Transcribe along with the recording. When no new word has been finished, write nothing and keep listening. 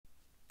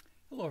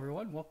Hello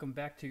everyone, welcome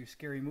back to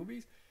Scary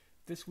Movies.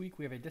 This week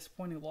we have a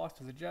disappointing loss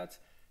to the Jets,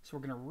 so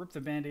we're going to rip the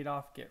band-aid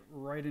off, get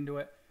right into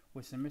it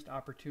with some missed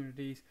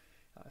opportunities,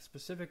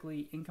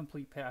 specifically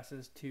incomplete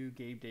passes to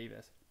Gabe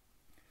Davis.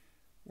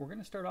 We're going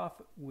to start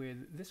off with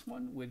this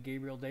one with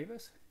Gabriel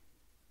Davis,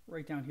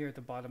 right down here at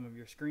the bottom of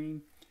your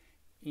screen.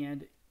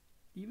 And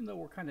even though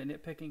we're kind of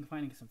nitpicking,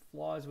 finding some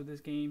flaws with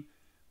this game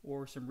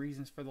or some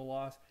reasons for the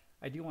loss,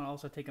 I do want to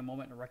also take a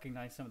moment to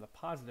recognize some of the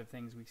positive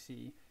things we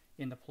see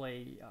in the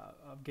play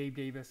of Gabe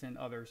Davis and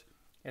others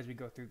as we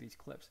go through these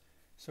clips.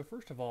 So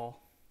first of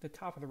all, the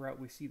top of the route,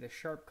 we see the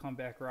sharp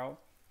comeback route.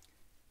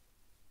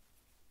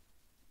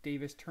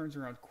 Davis turns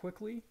around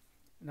quickly.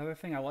 Another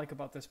thing I like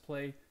about this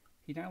play,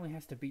 he not only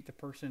has to beat the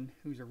person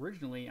who's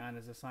originally on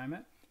his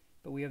assignment,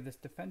 but we have this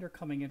defender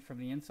coming in from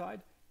the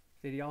inside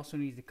that he also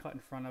needs to cut in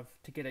front of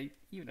to get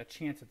even a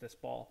chance at this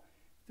ball.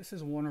 This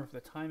is one where if the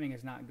timing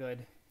is not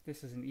good,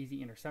 this is an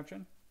easy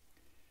interception.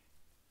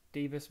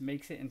 Davis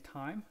makes it in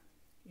time,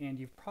 and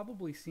you've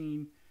probably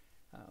seen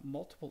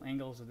multiple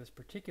angles of this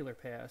particular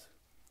pass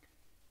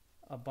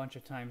a bunch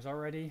of times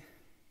already.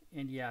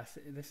 And yes,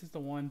 this is the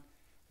one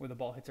where the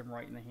ball hits him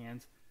right in the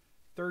hands.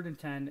 3rd and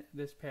 10,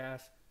 this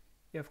pass,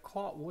 if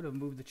caught, would have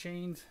moved the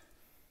chains.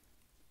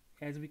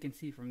 As we can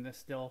see from this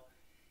still,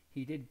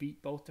 he did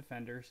beat both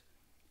defenders.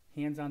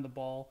 Hands on the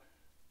ball,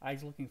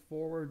 eyes looking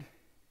forward,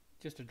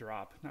 just a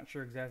drop. Not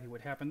sure exactly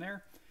what happened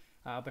there,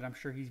 but I'm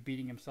sure he's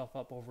beating himself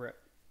up over it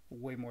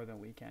way more than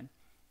we can.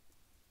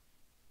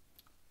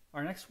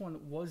 Our next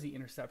one was the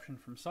interception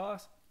from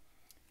Sauce,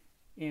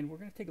 and we're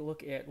going to take a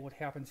look at what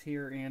happens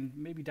here and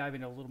maybe dive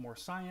into a little more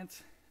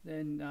science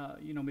than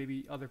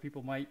maybe other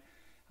people might.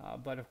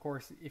 But of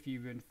course, if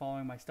you've been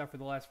following my stuff for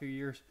the last few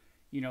years,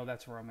 you know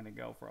that's where I'm going to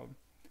go from.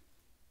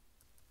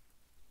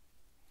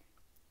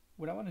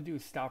 What I want to do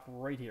is stop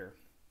right here.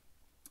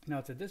 Now,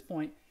 it's at this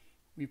point,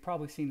 we've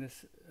probably seen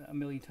this a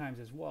million times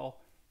as well.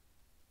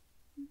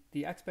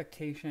 The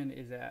expectation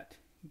is that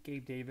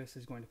Gabe Davis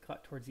is going to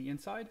cut towards the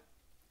inside,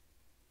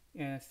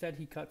 and instead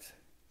he cuts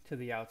to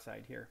the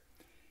outside here.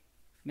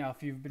 Now,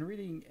 if you've been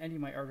reading any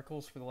of my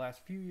articles for the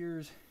last few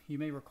years, you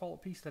may recall a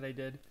piece that I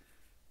did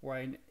where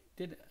I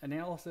did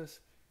analysis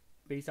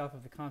based off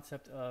of the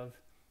concept of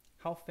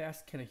how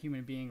fast can a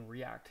human being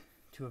react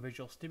to a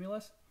visual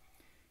stimulus.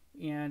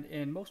 And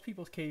in most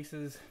people's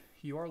cases,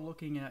 you are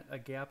looking at a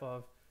gap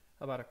of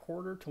about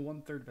 1/4 to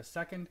 1/3 of a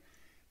second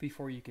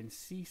before you can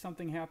see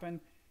something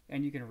happen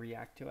and you can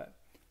react to it.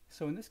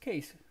 So in this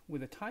case,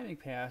 with a timing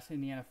pass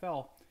in the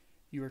NFL,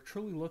 you are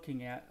truly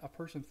looking at a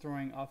person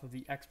throwing off of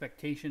the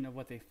expectation of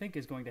what they think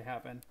is going to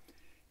happen,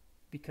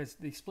 because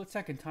the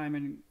split-second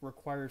timing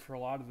required for a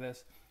lot of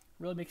this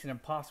really makes it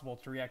impossible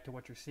to react to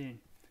what you're seeing.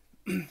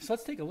 So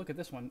let's take a look at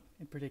this one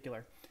in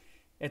particular.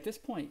 At this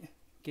point,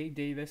 Gabe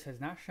Davis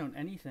has not shown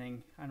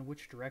anything on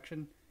which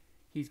direction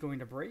he's going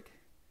to break,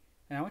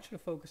 and I want you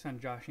to focus on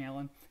Josh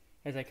Allen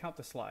as I count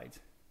the slides.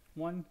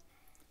 1,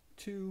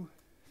 2,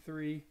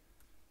 3,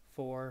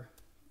 4,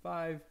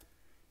 5,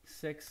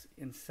 6,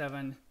 and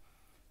 7.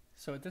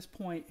 So at this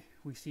point,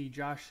 we see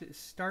Josh is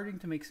starting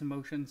to make some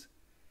motions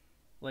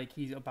like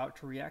he's about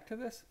to react to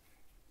this.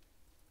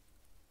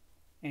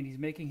 And he's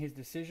making his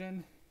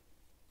decision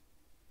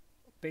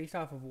based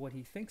off of what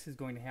he thinks is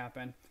going to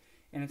happen.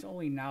 And it's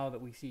only now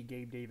that we see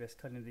Gabe Davis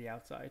cut into the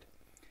outside.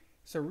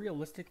 So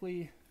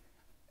realistically,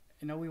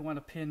 I know we want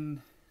to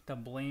pin the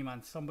blame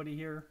on somebody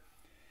here.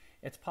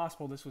 It's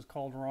possible this was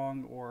called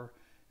wrong, or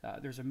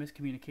there's a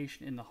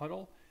miscommunication in the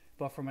huddle.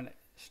 But from a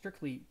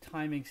strictly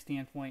timing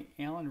standpoint,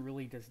 Allen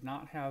really does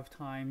not have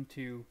time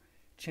to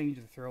change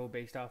the throw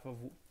based off of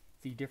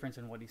the difference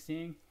in what he's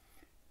seeing.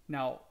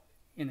 Now,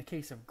 in the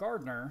case of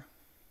Gardner,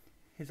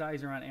 his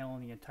eyes are on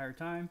Allen the entire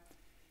time,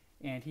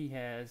 and he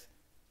has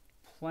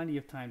plenty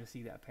of time to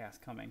see that pass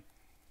coming.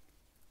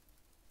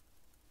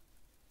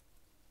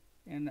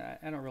 And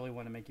I don't really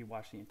want to make you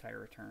watch the entire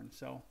return,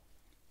 so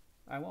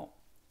I won't.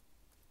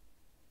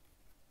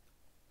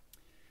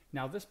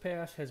 Now, this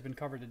pass has been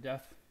covered to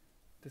death.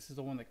 This is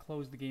the one that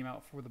closed the game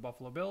out for the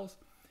Buffalo Bills.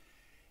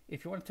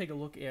 If you want to take a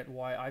look at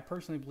why I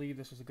personally believe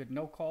this was a good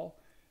no call,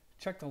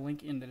 check the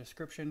link in the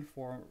description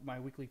for my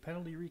weekly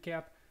penalty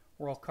recap,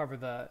 where I'll cover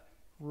the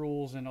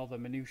rules and all the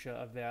minutia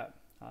of that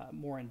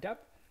more in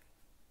depth.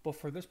 But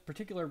for this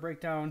particular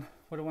breakdown,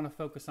 what I want to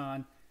focus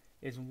on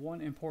is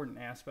one important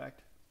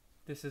aspect.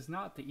 This is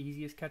not the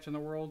easiest catch in the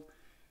world.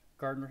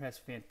 Gardner has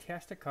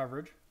fantastic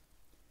coverage.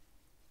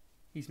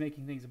 He's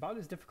making things about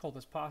as difficult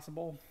as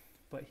possible,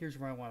 but here's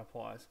where I want to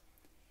pause.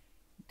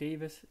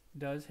 Davis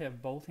does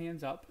have both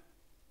hands up.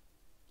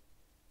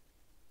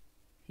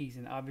 He's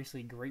in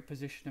obviously great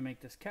position to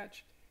make this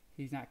catch.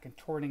 He's not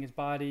contorting his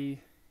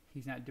body.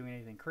 He's not doing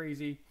anything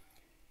crazy.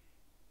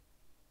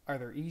 Are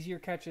there easier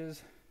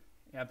catches?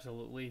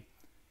 Absolutely.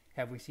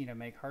 Have we seen him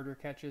make harder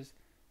catches?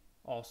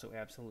 Also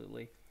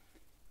absolutely.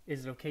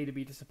 Is it okay to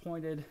be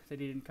disappointed that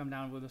he didn't come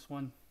down with this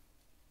one?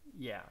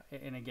 Yeah,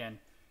 and again,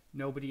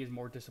 nobody is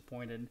more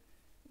disappointed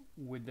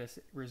with this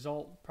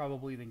result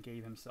probably than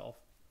Gabe himself.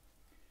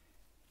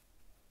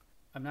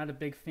 I'm not a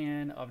big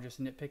fan of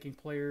just nitpicking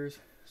players,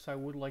 so I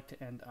would like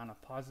to end on a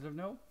positive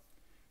note.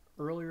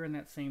 Earlier in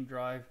that same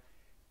drive,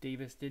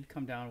 Davis did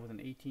come down with an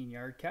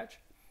 18-yard catch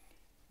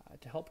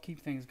to help keep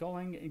things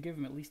going and give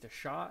him at least a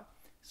shot.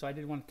 So I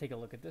did want to take a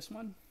look at this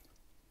one.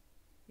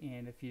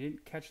 And if you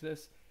didn't catch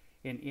this,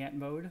 in ant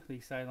mode, the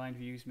sideline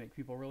views make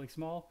people really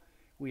small.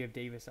 We have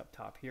Davis up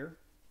top here.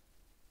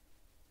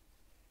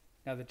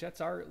 Now the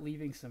Jets are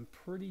leaving some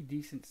pretty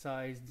decent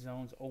sized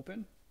zones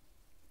open.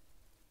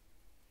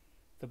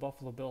 The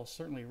Buffalo Bills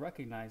certainly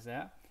recognize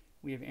that.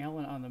 We have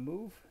Allen on the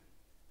move.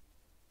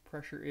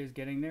 Pressure is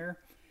getting there.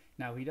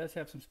 Now he does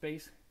have some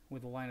space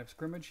with the line of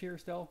scrimmage here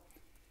still.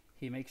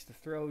 He makes the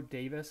throw.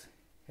 Davis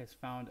has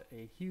found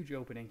a huge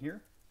opening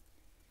here.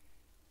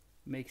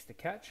 Makes the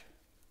catch.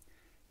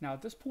 Now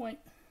at this point,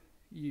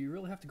 you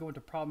really have to go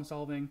into problem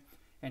solving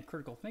and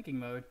critical thinking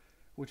mode,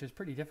 which is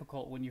pretty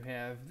difficult when you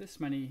have this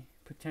many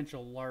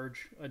potential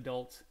large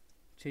adults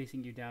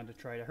chasing you down to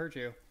try to hurt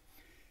you.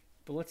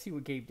 But let's see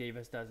what Gabe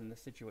Davis does in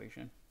this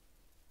situation.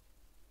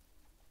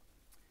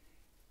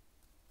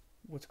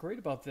 What's great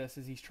about this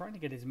is he's trying to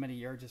get as many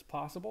yards as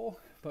possible,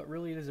 but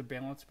really it is a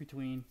balance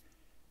between,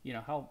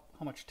 how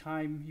much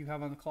time you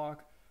have on the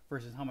clock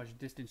versus how much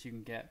distance you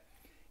can get.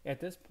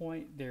 At this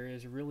point, there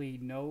is really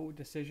no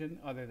decision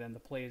other than the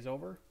play is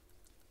over,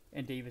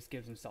 and Davis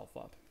gives himself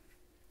up.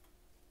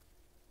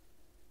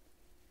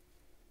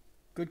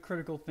 Good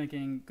critical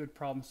thinking, good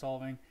problem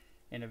solving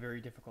in a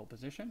very difficult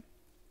position.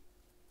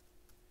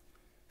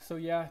 So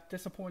yeah,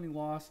 disappointing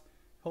loss.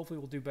 Hopefully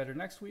we'll do better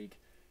next week.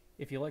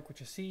 If you like what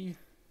you see,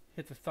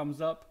 hit the thumbs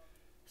up,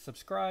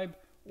 subscribe,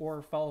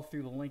 or follow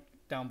through the link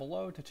down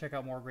below to check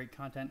out more great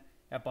content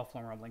at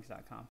buffalorumblings.com.